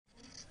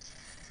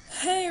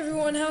Hey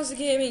everyone, how's it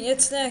gaming?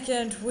 It's Nick,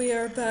 and we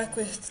are back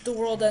with The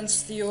World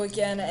Ends with You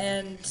again,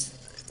 and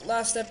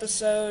last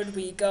episode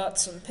we got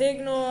some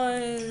pig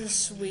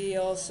noise, we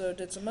also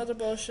did some other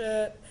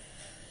bullshit,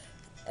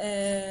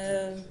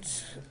 and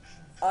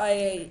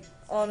I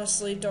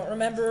honestly don't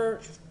remember.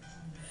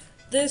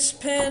 This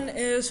pen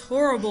is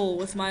horrible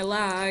with my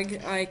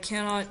lag. I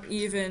cannot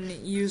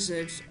even use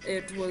it.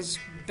 It was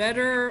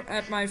better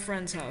at my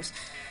friend's house.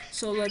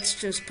 So let's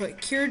just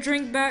put Cure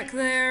Drink back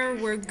there.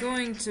 We're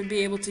going to be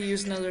able to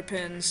use another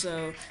pen,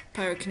 so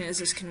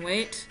Pyrokinesis can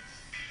wait.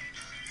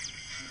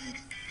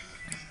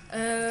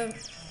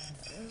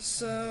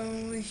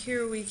 So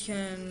here we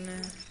can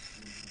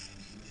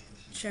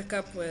check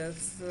up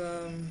with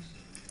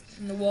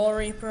the Wall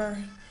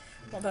Reaper.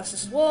 Won't pass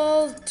this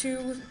wall.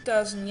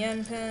 2,000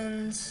 yen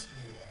pins.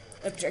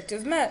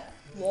 Objective met.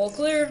 Wall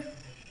clear.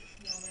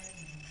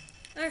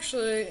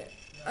 Actually,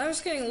 I was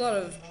getting a lot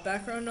of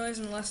background noise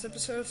in the last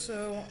episode,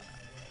 so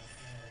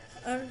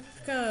I'm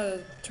gonna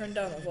turn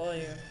down the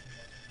volume.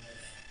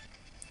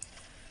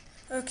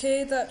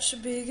 Okay, that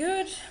should be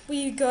good.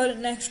 We got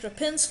an extra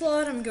pin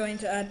slot. I'm going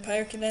to add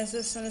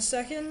Pyrokinesis in a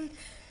second.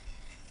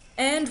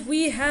 And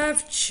we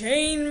have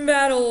chain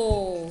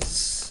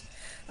battles!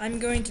 I'm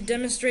going to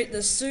demonstrate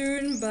this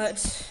soon,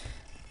 but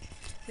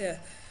yeah,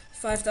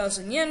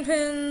 5,000 yen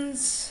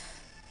pins.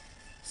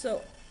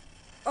 So,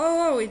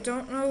 oh, we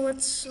don't know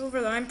what's over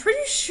there. I'm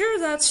pretty sure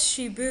that's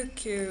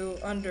Shibuku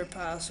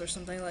Underpass or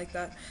something like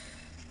that.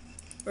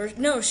 Or,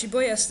 no,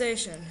 Shibuya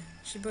Station.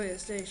 Shibuya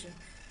Station.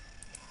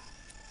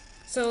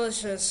 So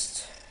let's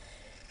just...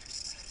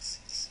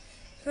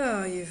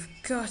 Oh, you've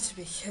got to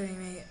be kidding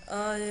me.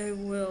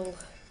 I'll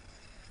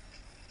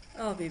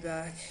be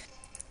back.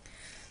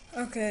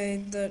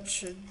 Okay, that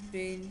should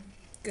be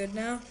good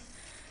now.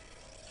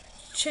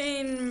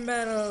 Chain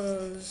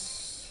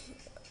battles.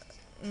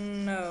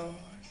 No.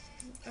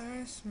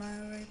 I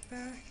smile right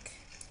back.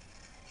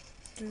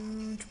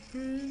 Don't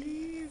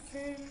believe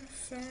in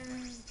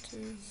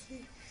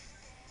fantasy.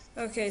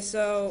 Okay,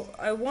 so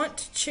I want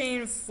to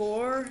chain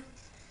 4.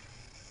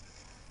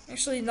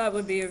 Actually, that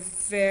would be a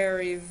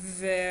very,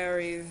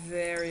 very,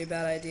 very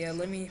bad idea.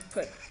 Let me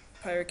put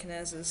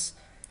Pyrokinesis.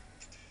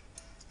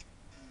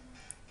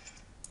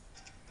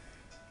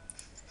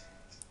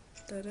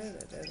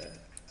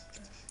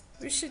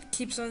 We should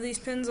keep some of these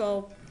pins.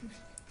 I'll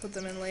put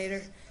them in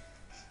later.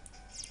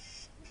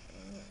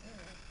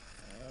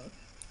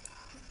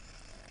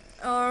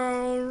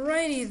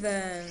 Alrighty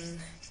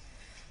then.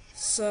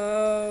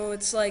 So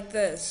it's like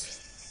this.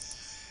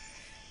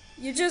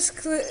 You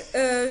just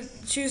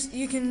choose.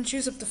 You can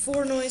choose up to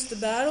 4 noise to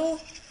battle.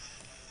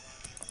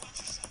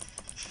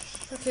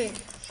 Okay.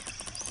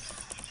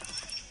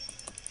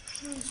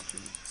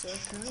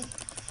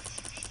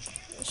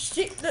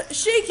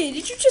 Shaky,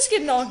 did you just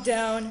get knocked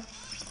down?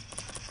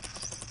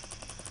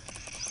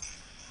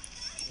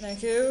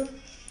 Neku.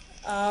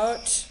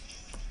 Out.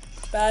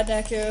 Bad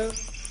Neku.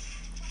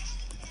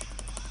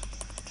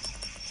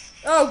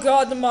 Oh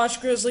god, the Mosh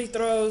Grizzly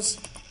throws.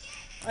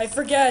 I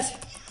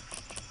forget.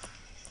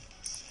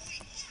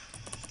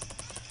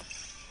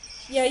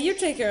 Yeah, you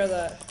take care of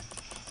that.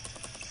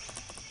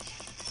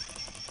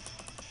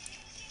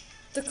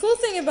 The cool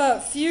thing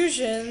about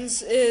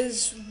fusions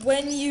is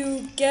when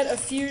you get a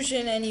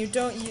fusion and you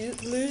don't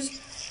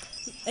use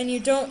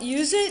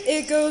it,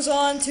 it goes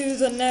on to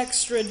the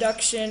next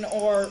reduction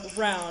or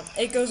round.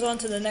 It goes on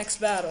to the next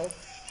battle.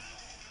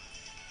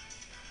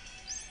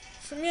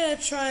 So I'm gonna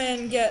try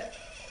and get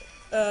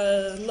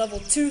level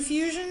 2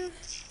 fusion.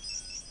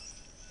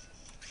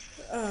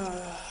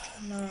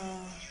 No.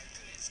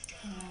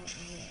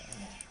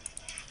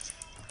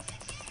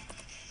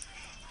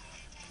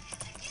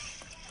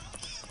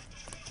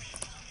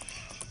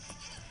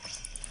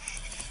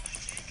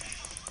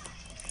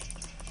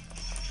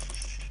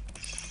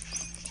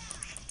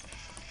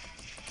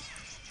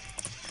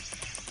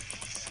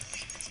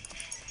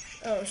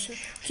 Oh shit.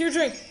 Cure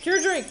drink!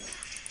 Cure drink!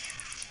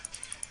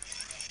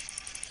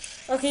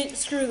 Okay,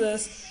 screw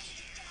this.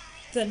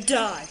 Then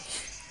die.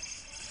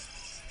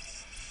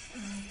 I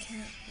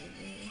can't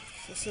believe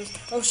this is...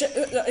 Oh shit,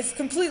 I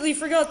completely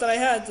forgot that I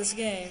had this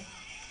game.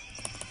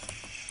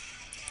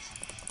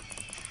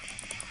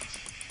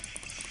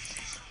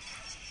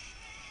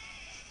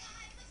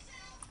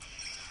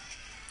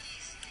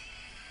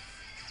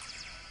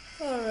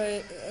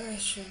 Alright, I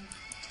should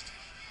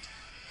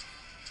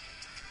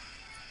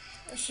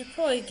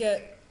probably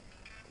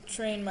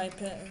train my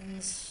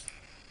pins.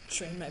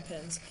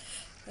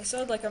 I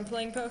sound like I'm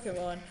playing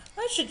Pokemon.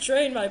 I should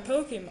train my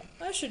Pokemon.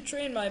 I should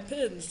train my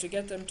pins to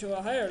get them to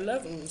a higher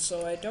level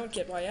so I don't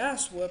get my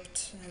ass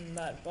whooped in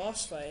that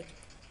boss fight.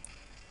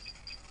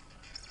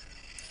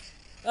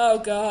 Oh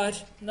god,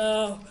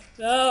 no,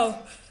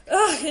 no.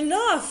 Ugh,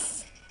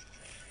 enough!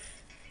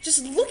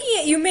 Just looking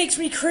at you makes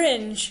me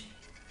cringe.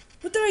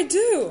 What did I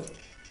do?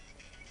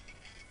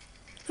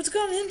 What's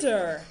gone into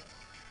her?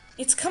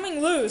 It's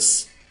coming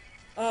loose.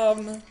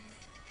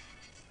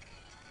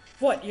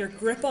 What, your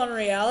grip on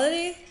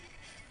reality?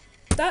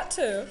 That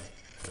too.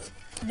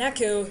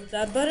 Neku,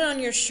 that button on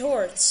your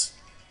shorts.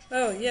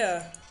 Oh,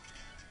 yeah.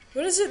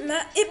 What does it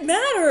matter? It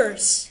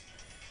matters!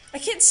 I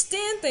can't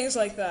stand things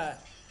like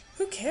that.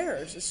 Who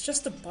cares? It's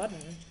just a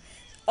button.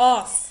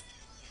 Off.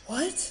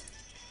 What?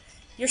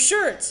 Your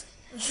shorts.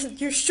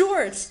 Your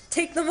shorts.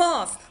 Take them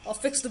off. I'll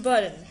fix the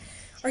button.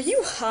 Are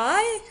you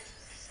high?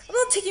 I'm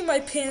not taking my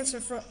pants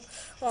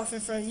off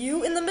in front of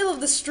you in the middle of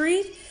the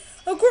street.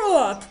 Oh, grow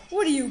up.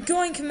 What are you,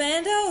 going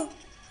commando?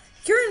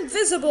 You're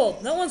invisible.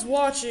 No one's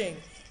watching.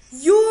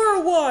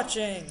 You're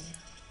watching.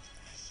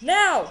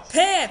 Now,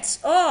 pants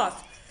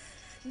off.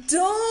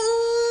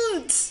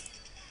 Don't.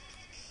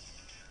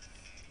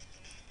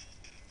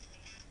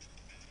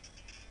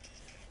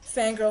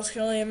 Fangirls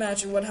can only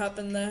imagine what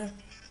happened there.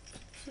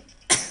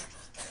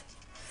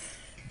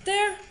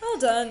 There, all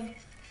done.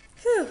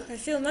 Whew, I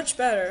feel much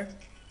better.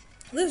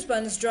 Liz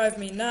buttons drive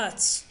me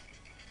nuts.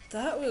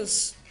 That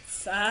was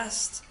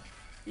fast.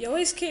 You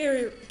always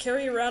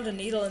carry around a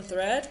needle and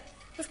thread?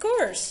 Of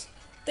course.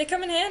 They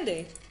come in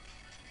handy.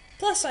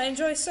 Plus, I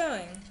enjoy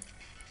sewing.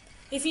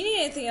 If you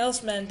need anything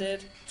else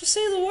mended, just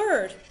say the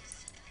word.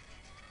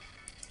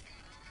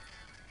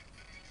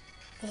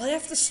 Will I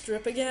have to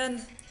strip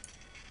again?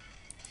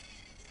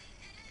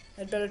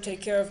 I'd better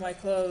take care of my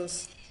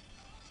clothes.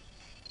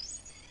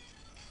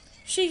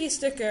 Cheeky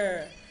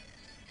sticker.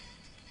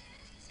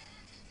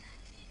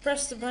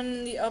 Press the button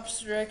in the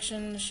opposite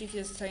direction.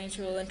 Shiki's tiny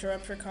tool will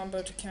interrupt her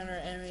combo to counter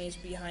enemies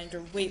behind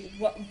her. Wait,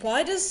 what?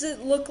 Why does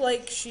it look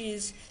like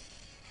she's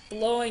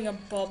blowing a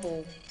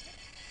bubble?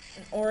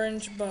 An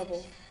orange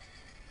bubble.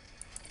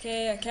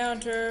 Okay, I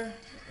counter.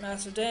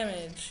 Massive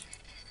damage.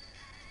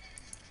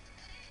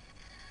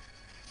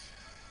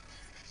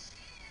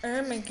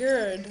 Oh my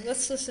god.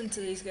 Let's listen to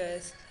these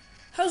guys.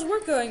 How's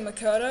work going,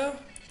 Makoto?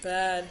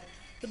 Bad.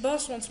 The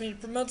boss wants me to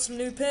promote some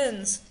new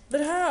pins.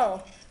 But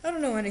how? I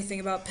don't know anything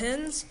about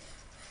pins.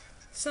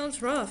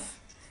 Sounds rough.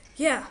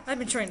 Yeah, I've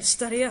been trying to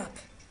study up.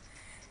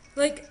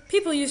 Like,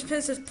 people use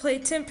pins to play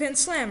Tin Pin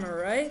Slammer,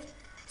 right?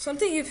 So I'm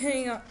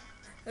thinking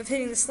of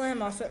hitting the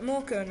slam off at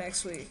Molko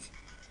next week.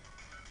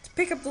 To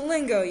pick up the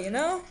lingo, you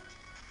know?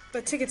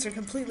 But tickets are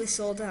completely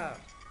sold out.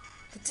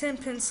 The Tin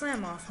Pin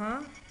Slam off,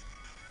 huh?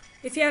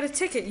 If you had a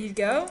ticket, you'd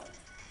go?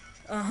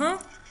 Uh-huh.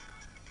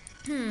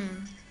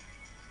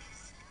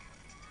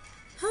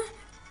 Huh?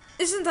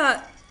 Isn't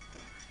that...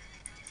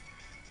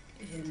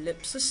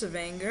 Ellipsis of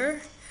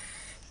anger?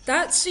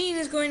 That scene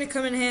is going to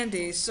come in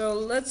handy, so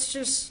let's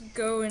just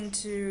go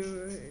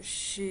into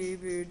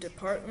Shibu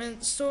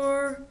department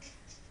store.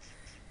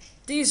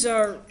 These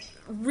are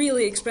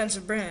really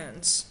expensive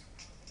brands.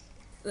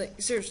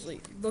 Like,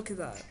 seriously, look at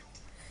that.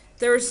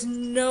 There's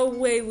no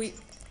way we...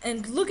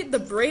 And look at the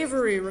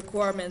bravery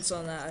requirements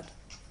on that.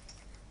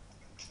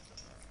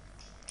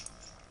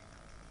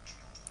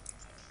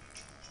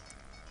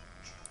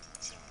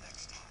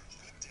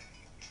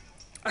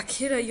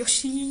 Akira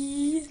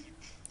Yoshi.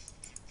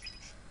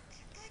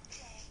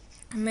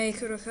 Mei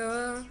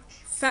Kurokawa.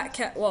 Fat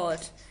Cat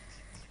Wallet.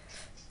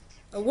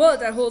 A wallet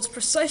that holds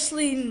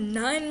precisely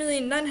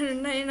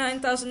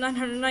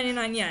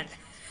 9,999,999 yen.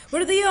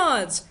 What are the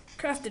odds?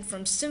 Crafted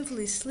from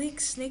simply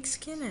sleek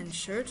snakeskin and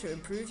sure to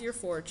improve your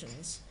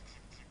fortunes.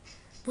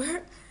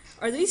 Where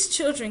are these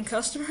children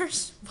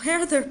customers? Where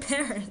are their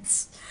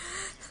parents?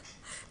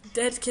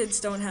 Dead kids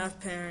don't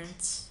have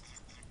parents.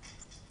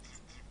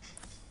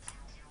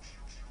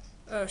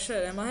 Oh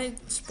shit, am I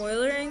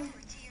spoilering?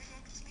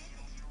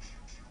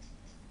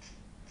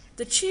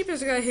 The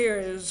cheapest guy here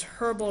is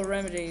Herbal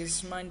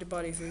Remedies, Mind to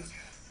Body Foods.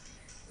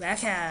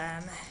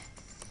 Welcome.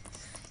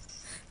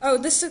 Oh,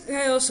 this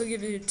guy also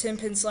gives you Tin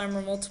Pin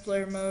Slammer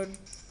multiplayer mode.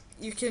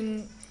 You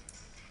can...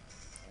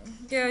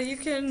 Yeah, you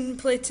can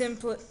play Tin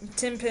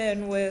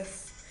Pin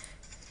with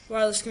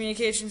wireless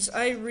communications.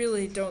 I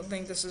really don't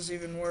think this is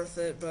even worth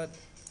it, but...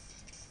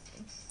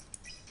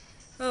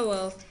 Oh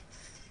well.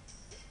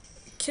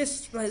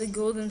 Kissed by the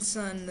golden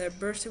sun, they're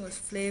bursting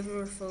with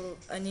flavorful,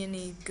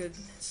 oniony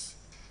goodness.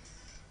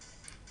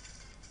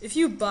 If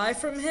you buy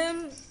from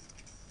him...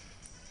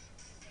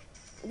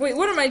 Wait,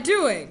 what am I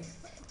doing?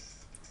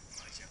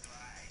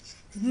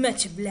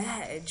 Much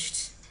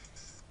obliged.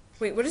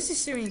 Wait, what does he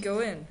say when you go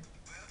in?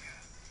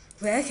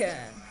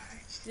 Welcome.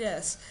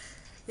 Yes.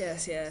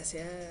 Yes, yes,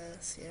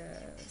 yes,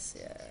 yes, yes,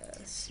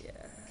 yes,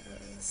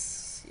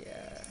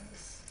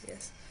 yes,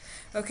 yes.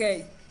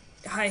 Okay,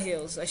 high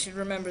heels. I should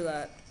remember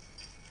that.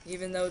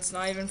 Even though it's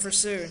not even for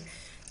soon.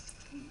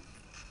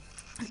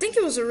 I think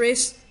it was a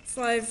race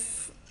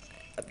 5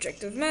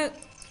 objective met.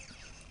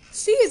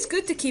 See, it's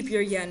good to keep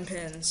your yen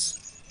pins.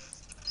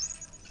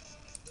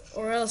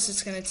 Or else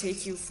it's going to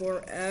take you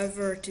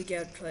forever to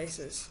get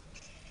places.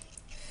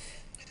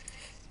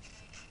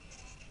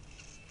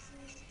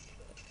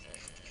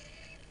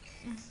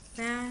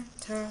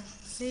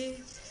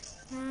 Fantasy.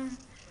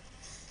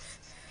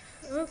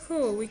 Oh,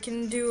 cool. We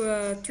can do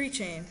a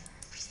 3-chain.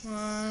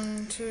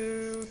 1,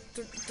 2,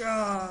 3.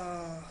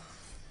 Ah.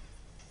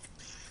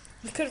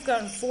 We could have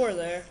gotten 4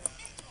 there.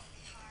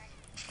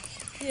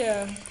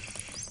 Yeah.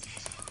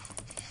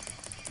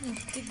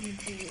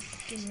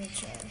 Give me a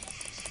chance.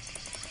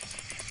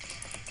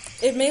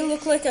 It may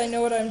look like I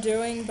know what I'm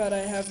doing, but I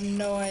have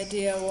no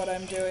idea what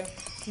I'm doing.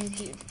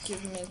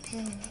 Give me.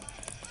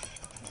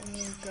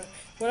 Oh God.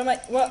 What am I?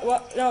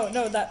 What? No,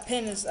 no, that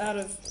pin is out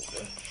of.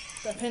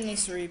 That pin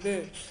needs to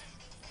reboot.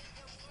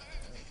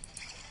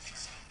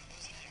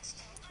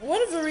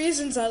 One of the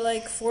reasons I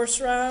like force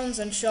rounds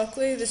and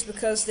shockwave is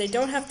because they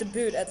don't have to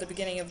boot at the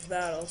beginning of the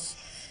battles.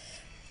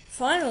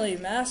 Finally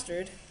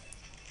mastered.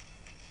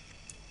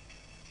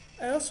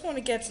 I also want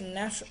to get a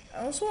natural.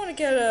 I also want to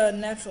get a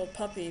natural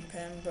puppy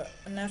pin, but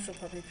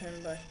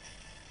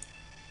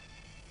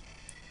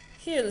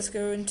here. Let's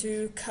go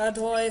into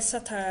Kadoi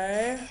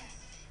Satai.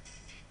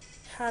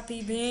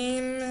 Happy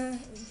Beam.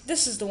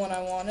 This is the one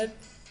I wanted.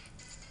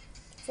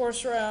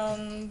 Force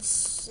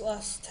rounds.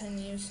 Last 10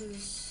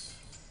 uses.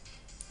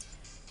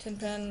 10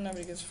 pen.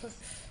 Nobody gives a fuck.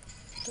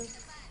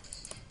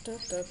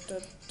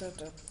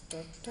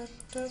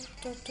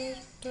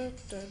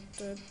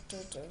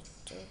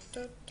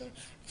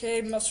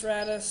 Okay,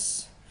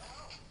 Musratus.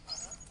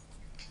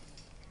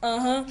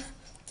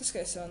 This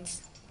guy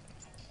sounds.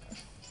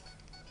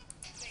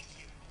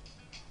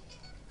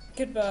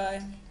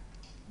 Goodbye.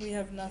 We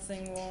have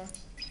nothing more.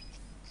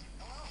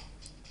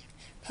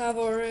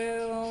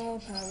 Pavoril.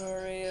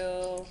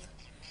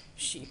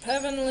 Sheep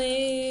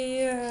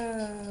Heavenly.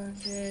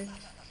 Okay.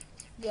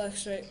 Black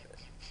Stripe.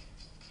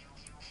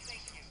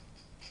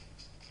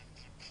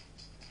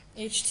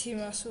 HT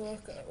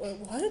Masuoka. Wait,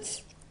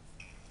 what?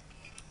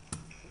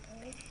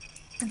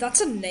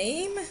 That's a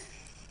name? 1,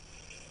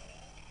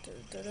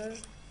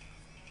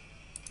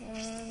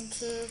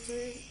 2,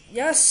 3.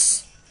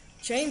 Yes!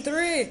 Chain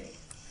 3!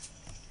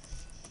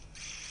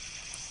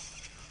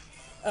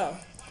 Oh.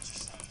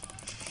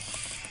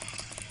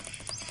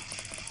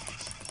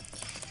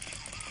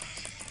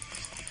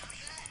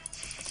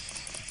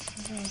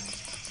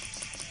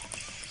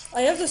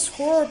 I have this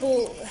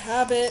horrible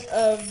habit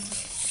of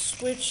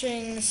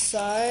switching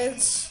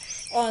sides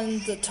on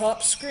the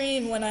top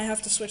screen when I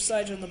have to switch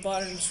sides on the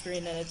bottom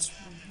screen, and it's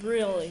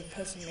really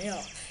pissing me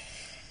off.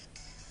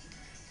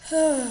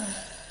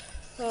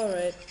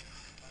 Alright.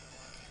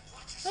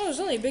 Oh, there's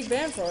only a big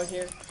band frog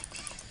here.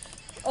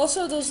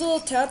 Also, those little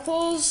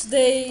tadpoles,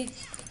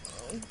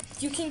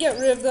 you can get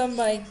rid of them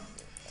by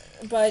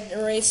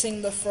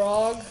erasing the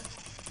frog.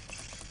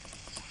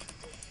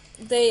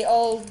 They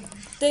all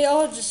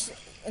just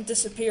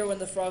disappear when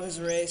the frog is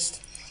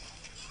erased.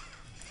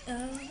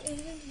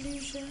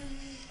 Illusion.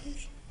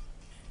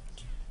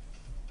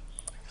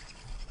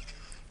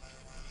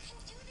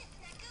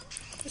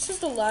 This is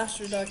the last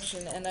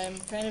reduction, and I'm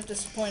kind of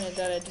disappointed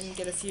that I didn't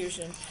get a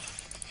fusion.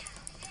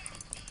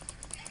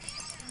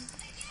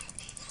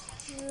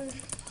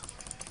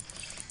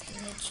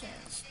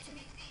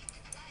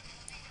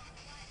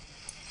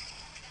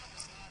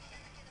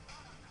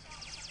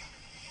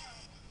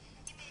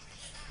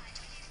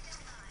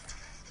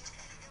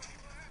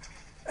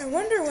 I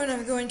wonder when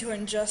I'm going to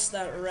ingest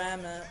that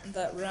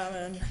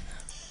ramen.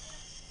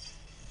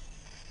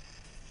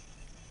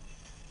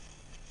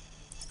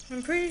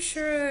 I'm pretty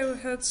sure I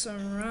had some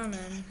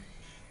ramen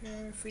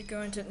here. If we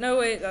go into... No,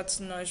 wait, that's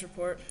the noise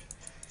report.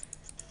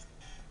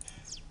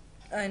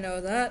 I know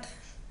that.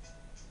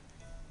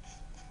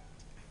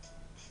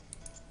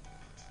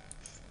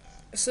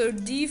 So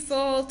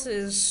default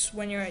is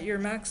when you're at your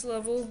max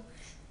level,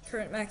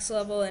 current max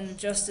level, and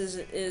just as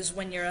it is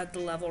when you're at the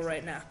level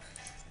right now.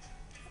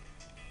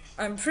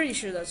 I'm pretty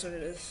sure that's what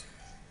it is.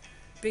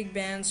 Big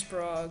Band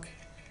Sprog.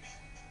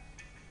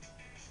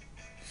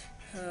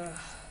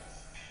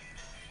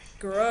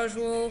 Garage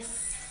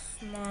Wolf.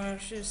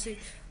 See,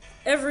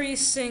 every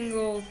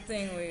single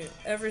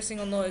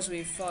noise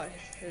we've fought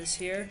is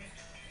here.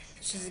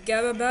 Which is a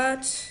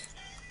Gababat.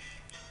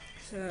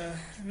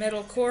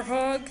 Metal Core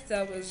Hog,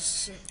 that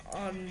was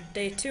on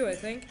day 2, I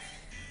think.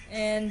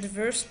 And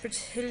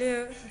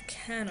Verspertilia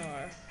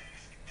Canar.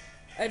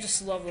 I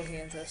just love looking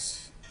at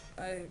this.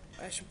 I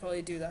should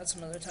probably do that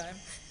some other time.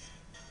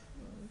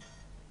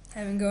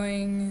 I've been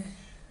going...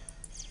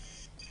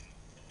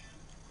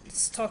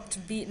 Let's talk to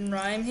Beat and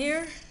Rhyme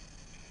here.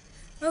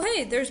 Oh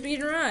hey, there's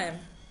Beat and Rhyme.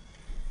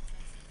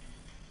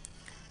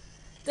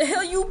 The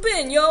hell you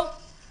been, yo?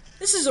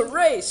 This is a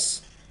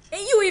race.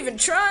 Ain't you even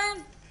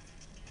trying?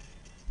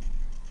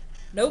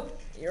 Nope,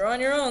 you're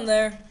on your own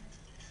there.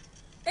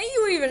 Ain't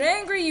you even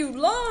angry you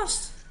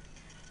lost?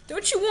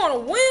 Don't you want to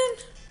win?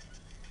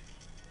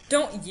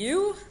 Don't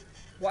you?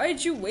 Why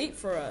did you wait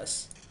for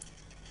us?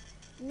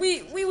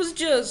 We was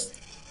just...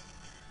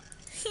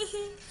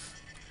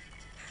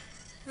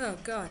 Oh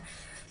god.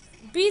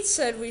 Beat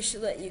said we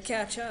should let you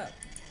catch up.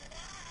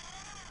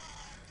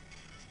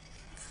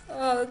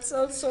 Oh, it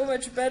sounds so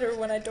much better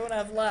when I don't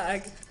have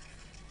lag.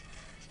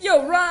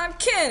 Yo, Rhyme,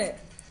 can it?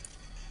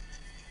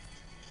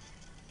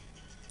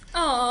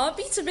 Aw,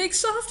 Beat's a big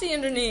softy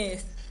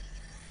underneath.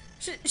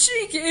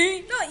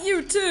 Shiki, not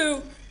you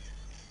too.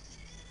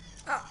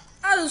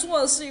 I just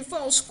want to see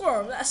phone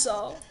squirm, that's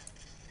all.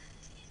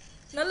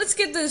 Now let's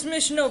get this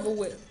mission over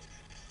with.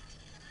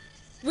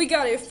 We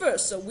got here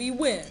first, so we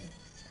win.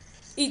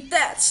 Eat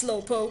that,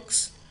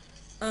 slowpokes.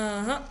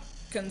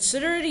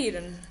 Consider it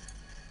eaten.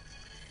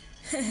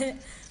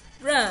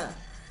 Bruh,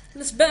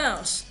 let's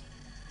bounce.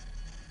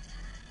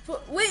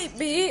 But wait,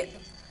 B,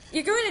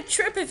 you're going to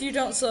trip if you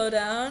don't slow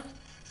down.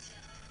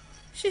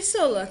 She's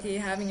so lucky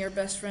having your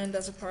best friend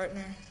as a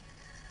partner.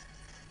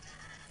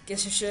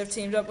 Guess you should have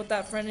teamed up with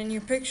that friend in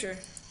your picture.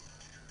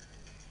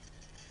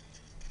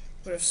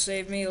 Would have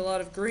saved me a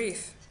lot of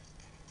grief.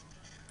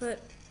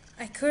 But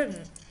I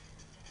couldn't.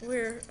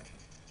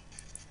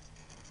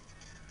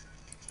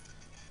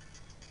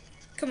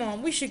 Come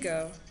on, we should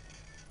go.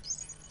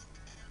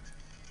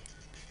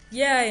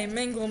 Yay,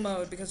 mingle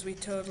mode, because we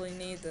totally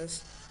need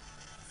this.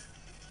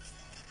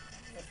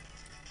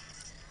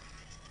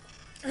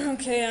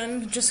 Okay,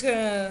 I'm just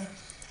gonna...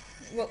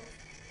 Well,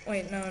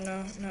 wait, no.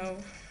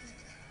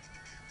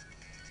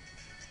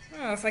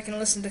 Oh, if I can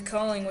listen to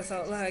calling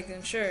without lag,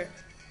 then sure.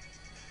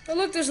 Oh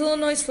look, there's a little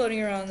noise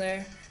floating around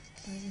there.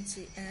 You can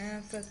see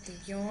empathy,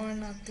 you're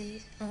not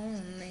the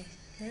only.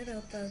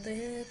 Little by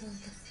little,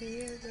 the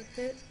fear a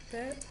bit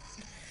better.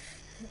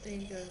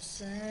 Ego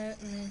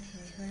set me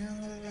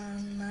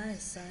around my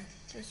side.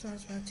 Just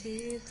wants my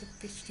teeth to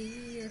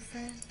be your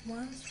friend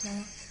once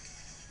more.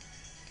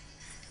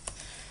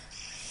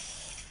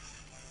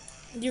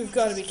 You've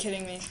got to be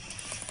kidding me.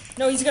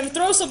 No, he's gonna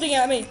throw something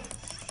at me.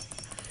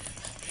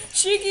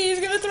 Shiki, he's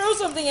gonna throw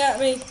something at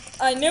me.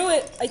 I knew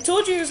it. I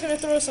told you he was gonna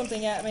throw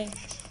something at me.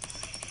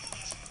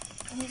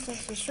 He's so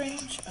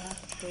strange.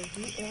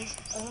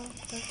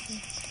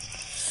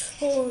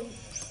 Oh.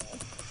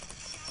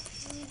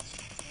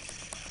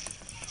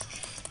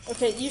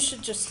 Okay, you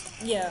should just,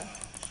 yeah.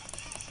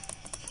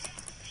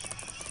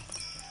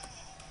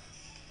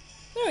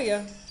 There we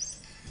go.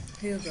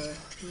 Heal the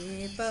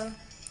people.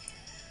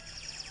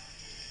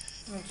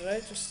 Oh, did I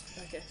just,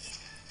 okay.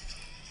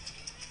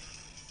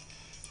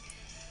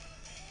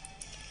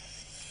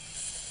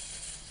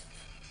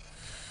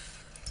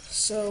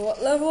 So,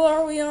 what level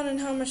are we on and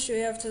how much do we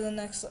have to the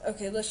next?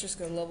 Okay, let's just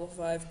go level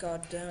 5,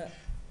 god damn it.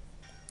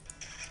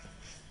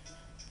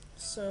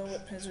 So,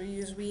 what pins we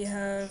use? We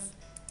have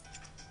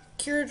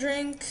Cure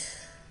Drink,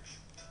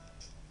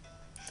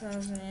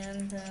 1000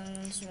 yen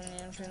pins, 1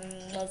 yen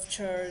pin, Love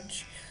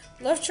Charge.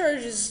 Love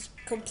Charge is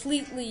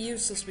completely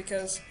useless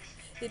because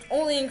it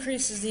only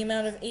increases the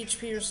amount of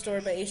HP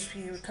restored by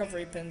HP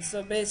recovery pins,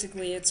 so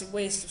basically it's a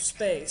waste of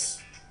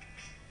space.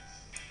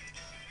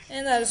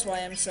 And that is why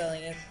I'm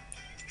selling it.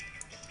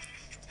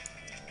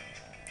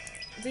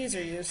 These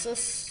are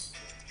useless.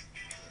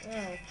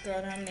 Oh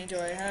god, how many do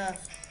I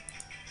have?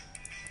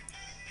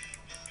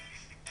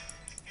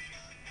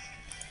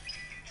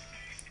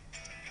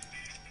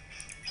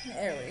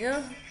 There we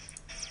go.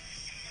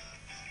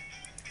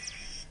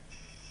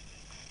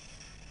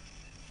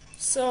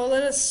 So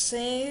let us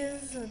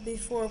save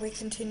before we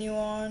continue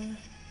on.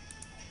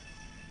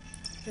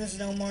 There's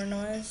no more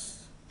noise.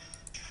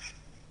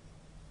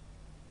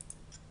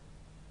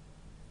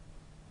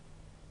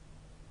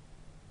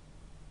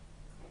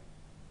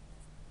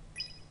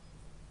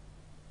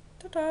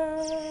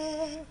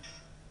 Ta-da!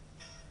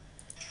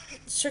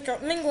 Let's check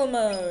out Mingle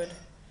Mode.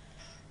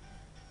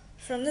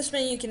 From this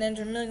menu you can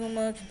enter Mingle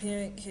Mode,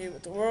 communicate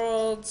with the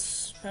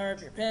worlds, power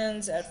up your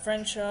pins, add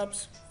friend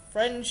shops.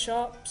 Friend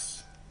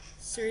shops?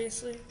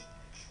 Seriously?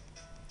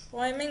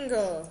 Why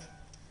mingle?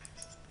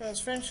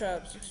 Browse friend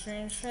shops,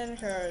 exchange friend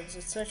cards,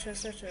 etc,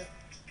 etc.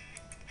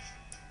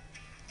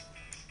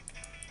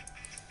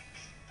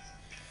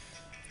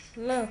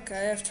 Look, I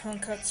have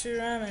tonkatsu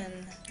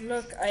ramen.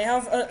 Look, I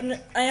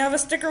have a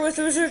sticker with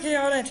Uzuki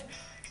on it.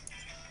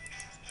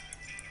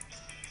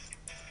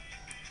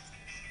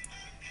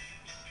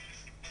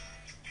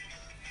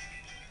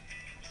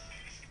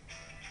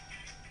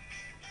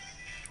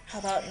 How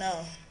about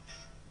no?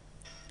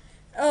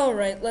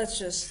 Alright, let's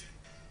just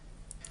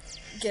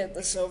get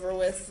this over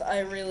with. I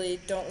really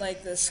don't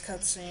like this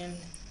cutscene.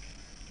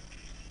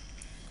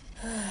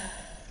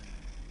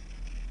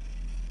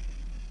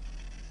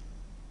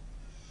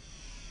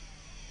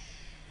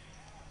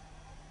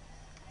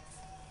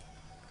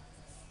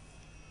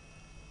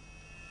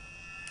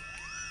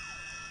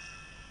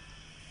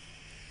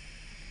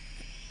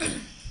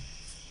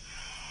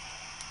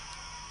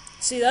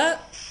 See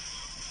that?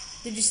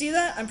 Did you see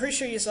that? I'm pretty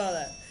sure you saw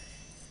that.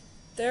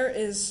 There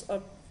is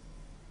a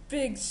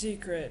big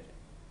secret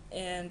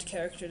and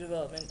character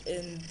development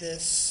in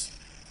this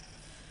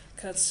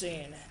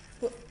cutscene.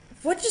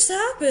 What just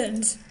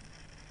happened?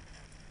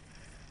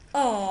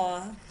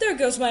 Aw, there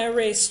goes my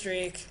erase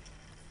streak.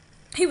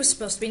 He was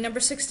supposed to be number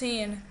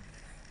 16.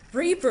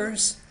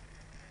 Reapers.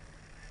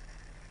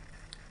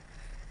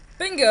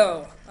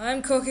 Bingo!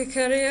 I'm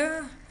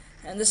Kokikariya,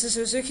 and this is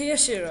Uzuki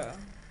Yashiro.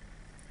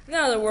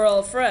 Now that we're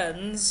all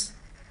friends...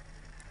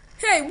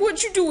 Hey,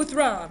 what'd you do with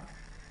Rob?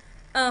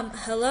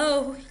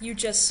 Hello, you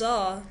just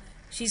saw.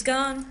 She's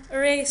gone,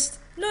 erased,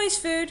 noise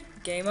food,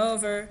 game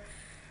over.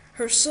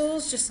 Her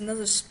soul's just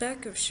another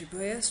speck of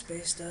Shibuya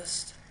space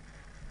dust.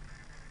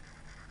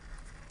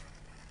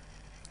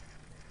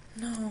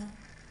 No.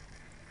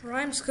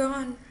 Rhyme's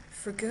gone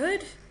for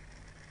good?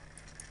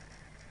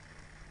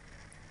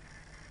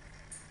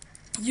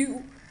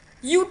 You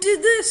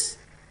did this?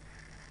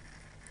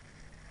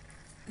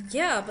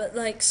 Yeah, but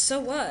like, so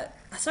what?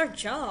 That's our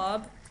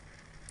job.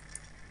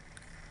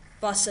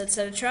 Boss said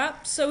set a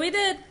trap, so we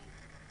did.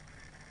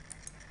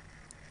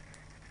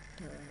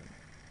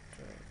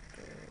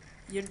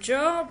 Your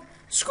job?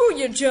 Screw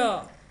your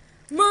job.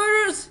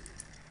 Murders?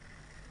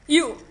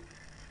 You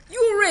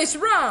erase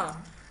rhyme.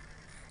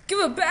 Give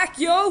it back,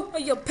 yo, or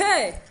you'll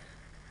pay.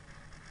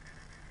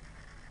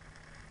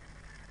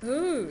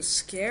 Ooh,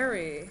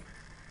 scary.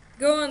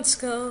 Go on,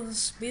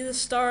 Skulls. Be the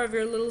star of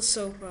your little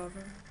soap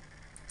opera.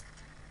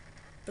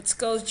 But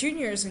Skulls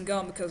Jr. isn't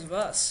gone because of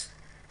us.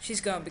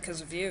 She's gone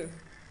because of you.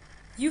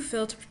 You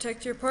failed to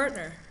protect your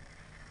partner.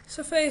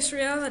 So face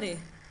reality.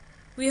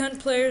 We hunt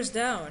players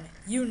down.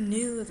 You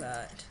knew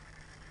that.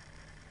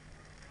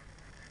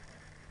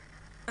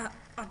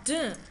 I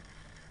didn't.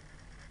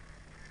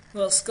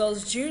 Well,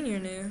 Skulls Jr.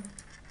 knew.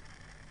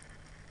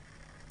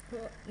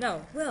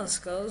 Well,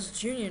 Skulls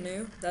Jr.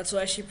 knew. That's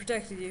why she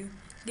protected you.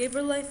 Gave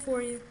her life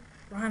for you.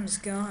 Rhyme's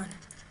gone.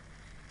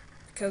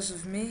 Because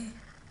of me.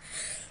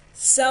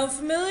 Sound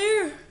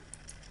familiar?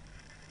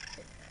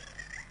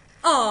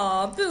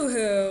 Aw,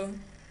 boo-hoo.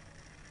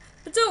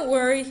 But don't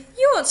worry,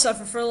 you won't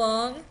suffer for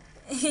long.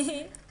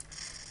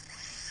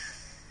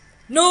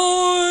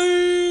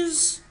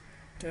 Noise!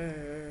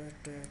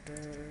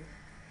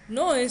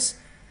 Noise?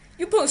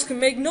 You punks can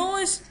make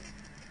noise?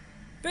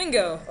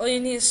 Bingo! All you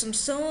need is some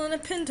stone and a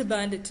pin to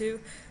bind it to.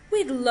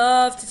 We'd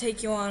love to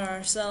take you on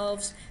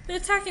ourselves, but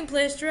attacking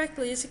players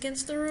directly is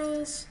against the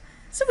rules.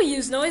 So we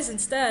use noise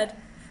instead.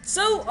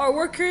 So, our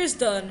work here is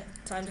done.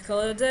 Time to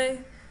call it a day.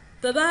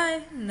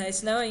 Bye-bye.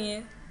 Nice knowing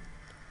you.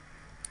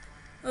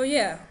 Oh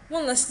yeah,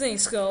 one last thing,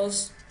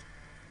 Skulls.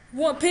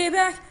 Want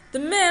payback?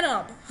 Then man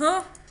up,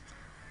 huh?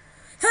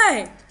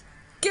 Hey!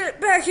 Get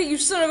it back here, you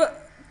son of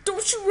a...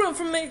 Don't you run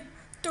from me!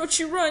 Don't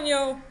you run,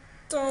 yo!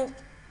 Don't...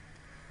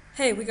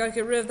 Hey, we gotta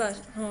get rid of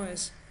that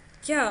noise.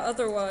 Yeah,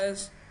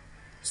 otherwise...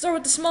 Start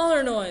with the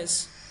smaller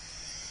noise.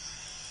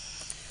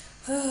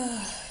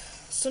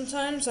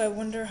 Sometimes I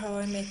wonder how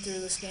I make through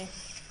this game.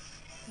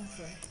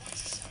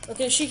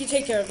 Okay, she can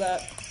take care of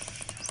that.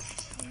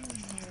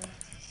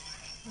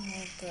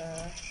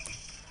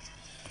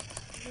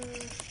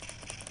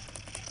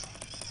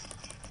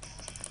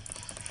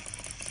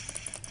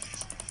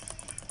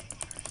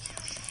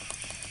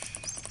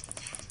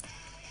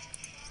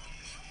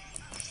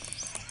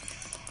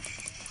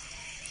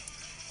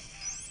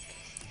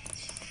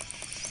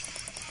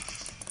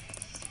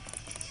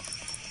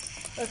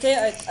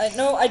 Okay, I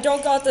know I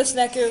don't got this,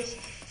 Neku.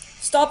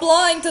 Stop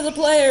lying to the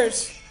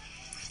players.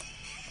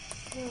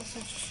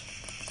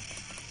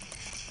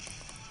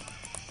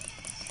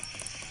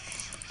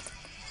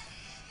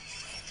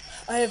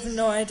 I have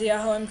no idea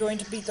how I'm going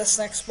to beat this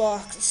next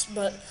box,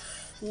 but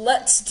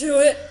let's do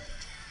it.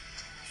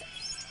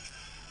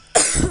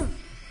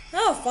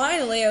 Oh,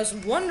 finally, I was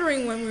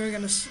wondering when we were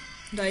going to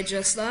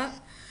digest that.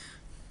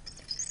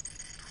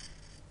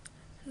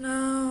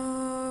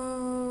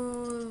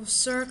 No,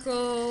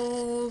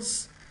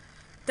 circles.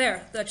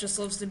 There, that just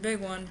loves the big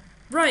one.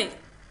 Right.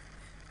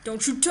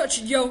 Don't you touch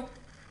it, yo.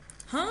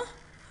 Huh?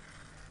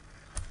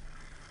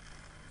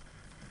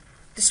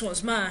 This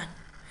one's mine.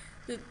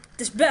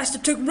 This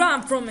bastard took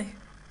rhyme from me.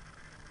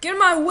 Get in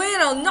my way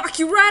and I'll knock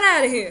you right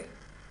out of here.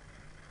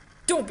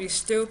 Don't be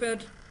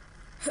stupid.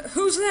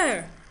 Who's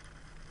there?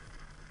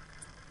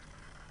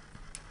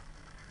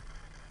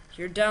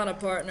 You're down a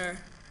partner.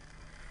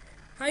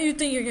 How you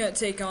think you're gonna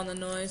take on the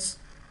noise?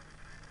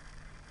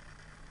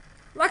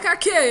 Like I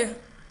kill you.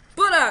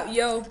 Butt out,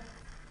 yo.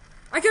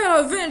 I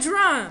gotta avenge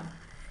rhyme.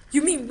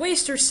 You mean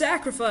waste or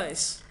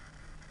sacrifice?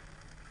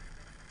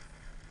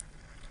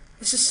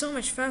 This is so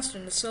much faster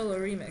than the solo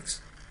remix.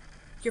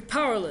 You're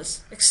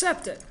powerless.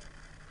 Accept it.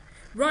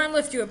 Ryan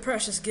left you a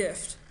precious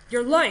gift.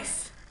 Your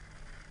life.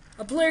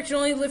 A player can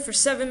only live for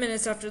 7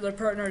 minutes after their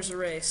partner is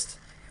erased,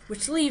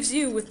 which leaves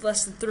you with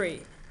less than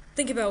 3.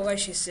 Think about why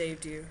she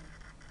saved you.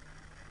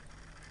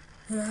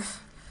 My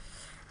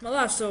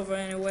life's over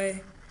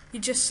anyway. He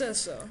just says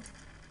so.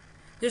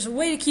 There's a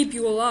way to keep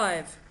you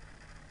alive.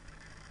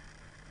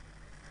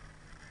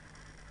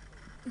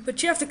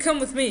 But you have to come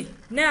with me.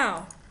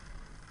 Now.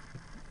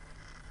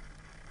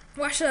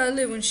 Why should I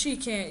live when she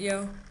can't,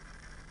 yo?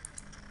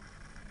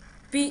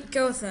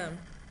 Go with them.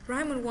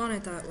 Ryan would want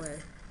it that way.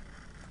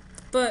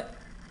 But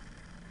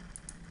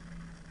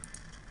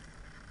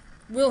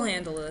we'll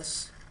handle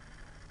this.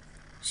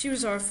 She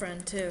was our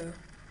friend, too.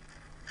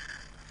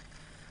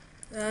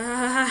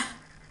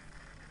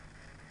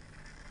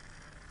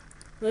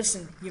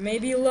 Listen, you may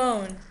be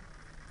alone,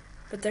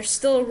 but there's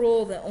still a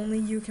role that only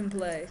you can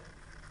play.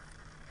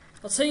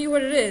 I'll tell you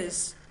what it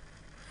is,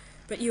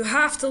 but you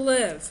have to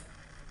live.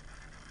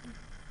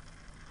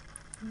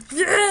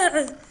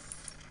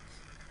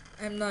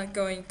 I'm not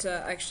going to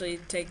actually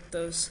take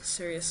those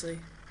seriously.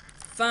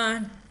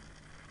 Fine.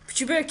 But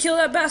you better kill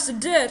that bastard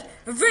dead.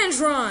 Avenge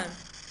Ron!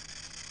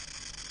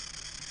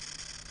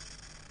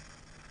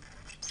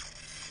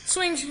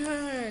 Swing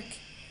check.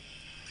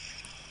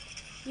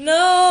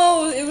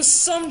 No, it was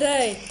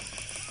someday.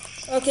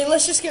 Okay,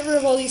 let's just get rid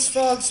of all these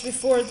frogs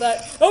before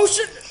that. Oh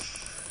shit!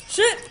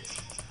 Shit!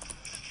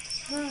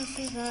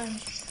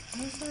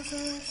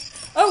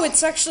 Oh,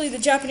 it's actually the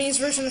Japanese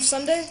version of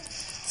Sunday.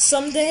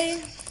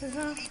 Someday.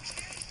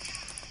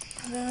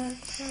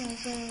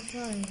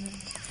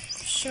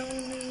 Show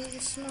me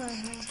your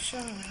smile,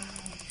 shine.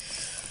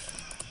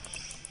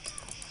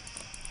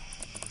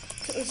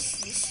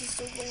 'Cause this is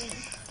the way.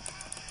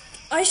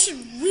 I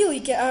should really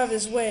get out of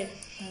his way.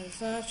 I'm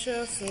such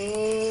a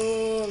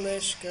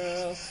foolish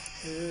girl.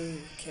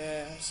 Who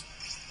cares?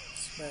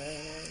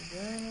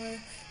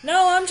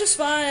 No, I'm just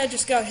fine. I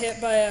just got hit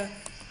by a...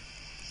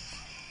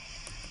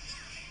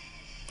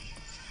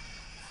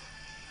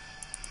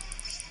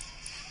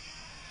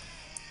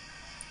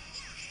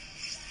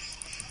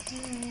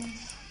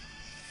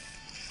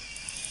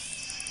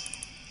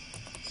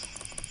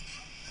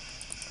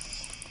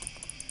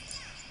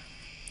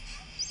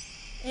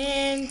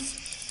 And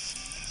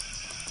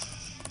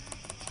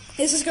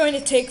this is going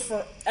to take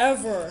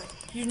forever.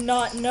 You do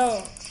not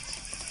know.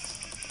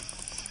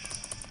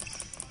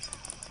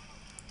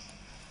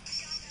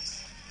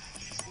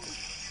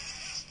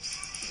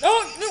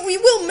 Oh, no, we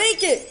will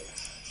make it!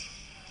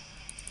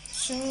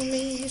 Show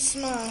me your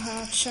smile,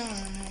 how it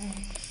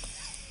shine.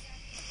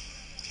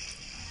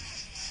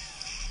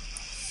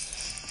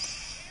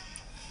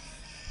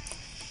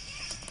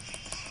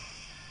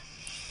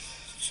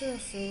 Such a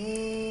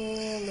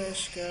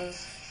foolish girl,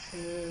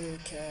 who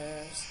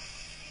cares?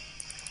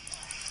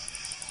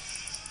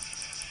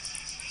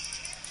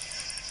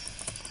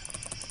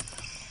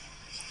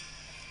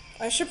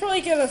 I should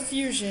probably get a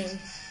fusion.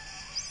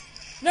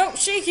 No,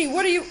 Shaky,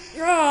 what are you...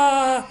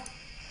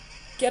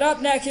 Get up,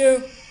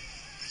 Neku.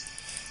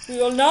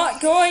 We are not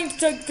going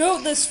to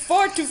go this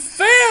far to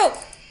fail!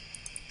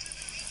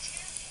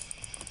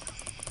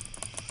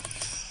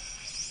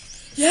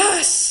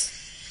 Yes!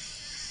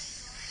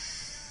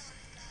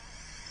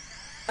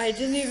 I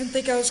didn't even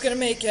think I was gonna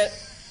make it.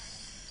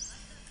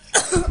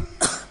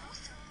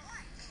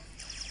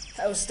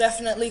 That was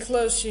definitely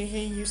close,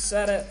 Shaky. You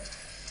said it.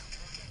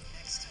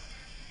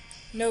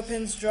 No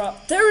pins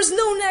dropped. There is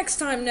no next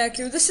time,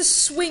 Neku. This is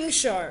Swing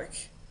Shark.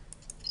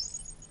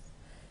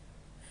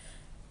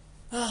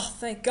 Oh,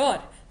 thank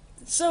God.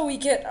 So we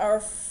get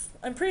our...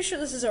 I'm pretty sure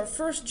this is our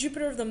first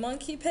Jupiter of the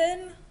Monkey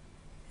pin.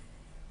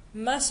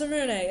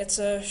 Masamune. It's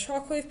a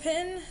shockwave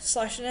pin.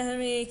 Slash an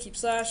enemy. Keep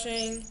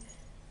slashing.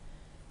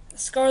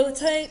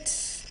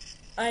 Scarletite.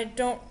 I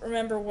don't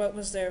remember what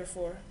was there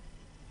before.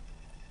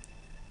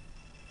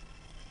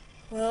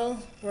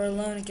 Well, we're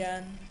alone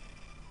again.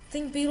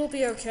 Think Beat will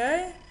be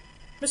okay?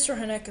 Mr.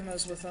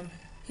 Hanekamo's with him.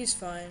 He's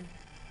fine.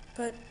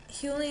 But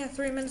he only had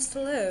 3 minutes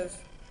to live.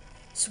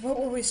 So what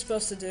were we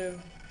supposed to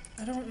do?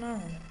 I don't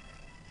know.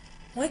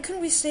 Why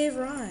couldn't we save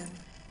Rhyme?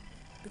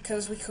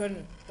 Because we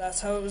couldn't.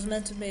 That's how it was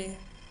meant to be.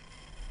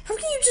 How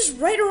can you just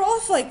write her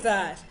off like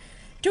that?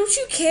 Don't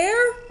you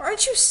care?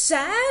 Aren't you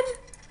sad?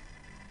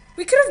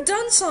 We could have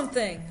done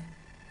something.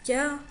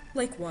 Yeah,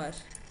 like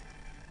what?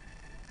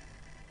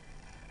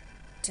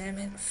 Damn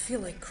it, I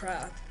feel like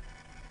crap.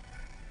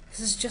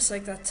 This is just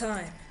like that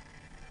time.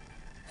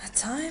 That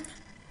time?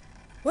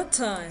 What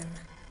time?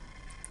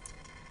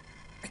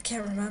 I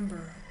can't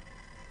remember.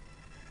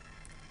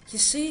 You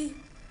see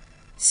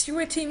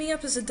why teaming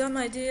up is a dumb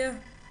idea?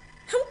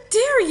 How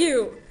dare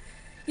you!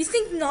 You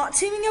think not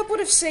teaming up would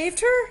have saved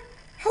her?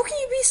 How can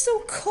you be so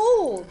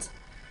cold?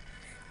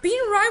 Bean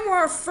and Rhyme were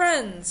our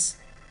friends.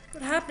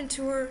 What happened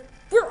to her?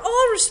 We're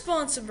all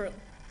responsible.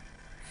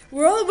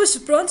 We're all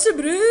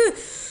responsible.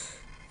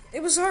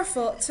 It was our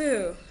fault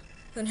too.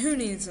 Then who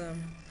needs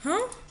them?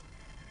 Huh?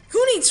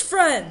 Who needs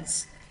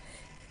friends?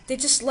 They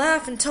just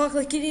laugh and talk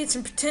like idiots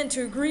and pretend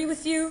to agree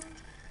with you.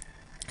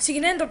 So you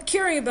can end up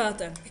caring about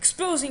them,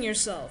 exposing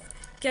yourself,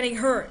 getting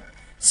hurt.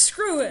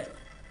 Screw it.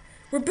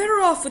 We're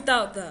better off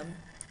without them.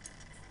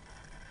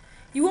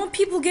 You want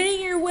people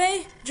getting in your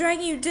way,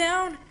 dragging you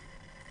down?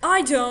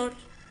 I don't.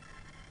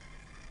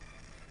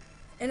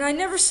 And I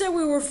never said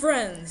we were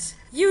friends.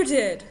 You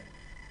did.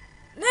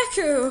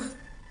 Neku!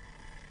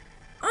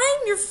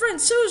 I'm your friend,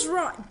 so is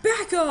Ron.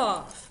 Back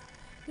off!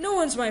 No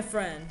one's my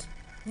friend.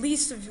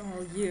 Least of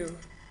all you.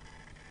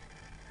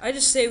 I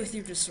just stay with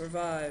you to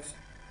survive.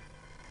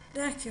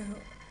 Neku,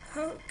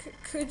 how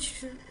could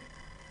you...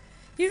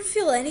 You didn't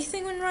feel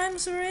anything when Rhyme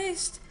was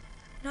erased?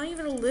 Not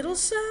even a little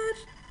sad?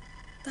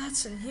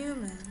 That's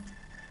inhuman.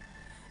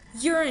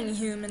 You're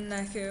inhuman,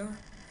 Neku.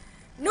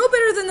 No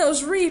better than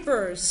those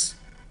Reapers!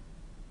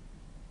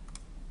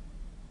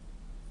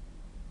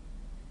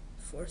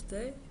 4th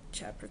day,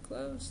 chapter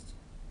closed.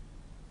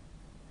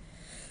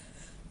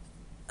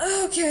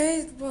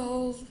 Okay,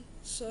 well,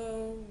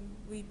 so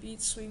we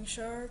beat Swing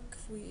Shark,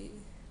 we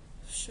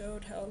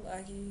showed how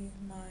laggy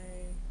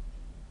my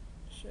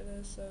shit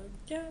is, so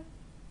yeah,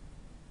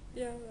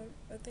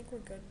 I think we're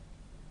good.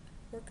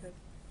 We're good,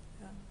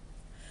 yeah.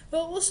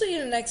 Well, we'll see you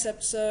in the next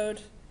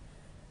episode.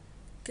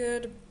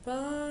 Goodbye.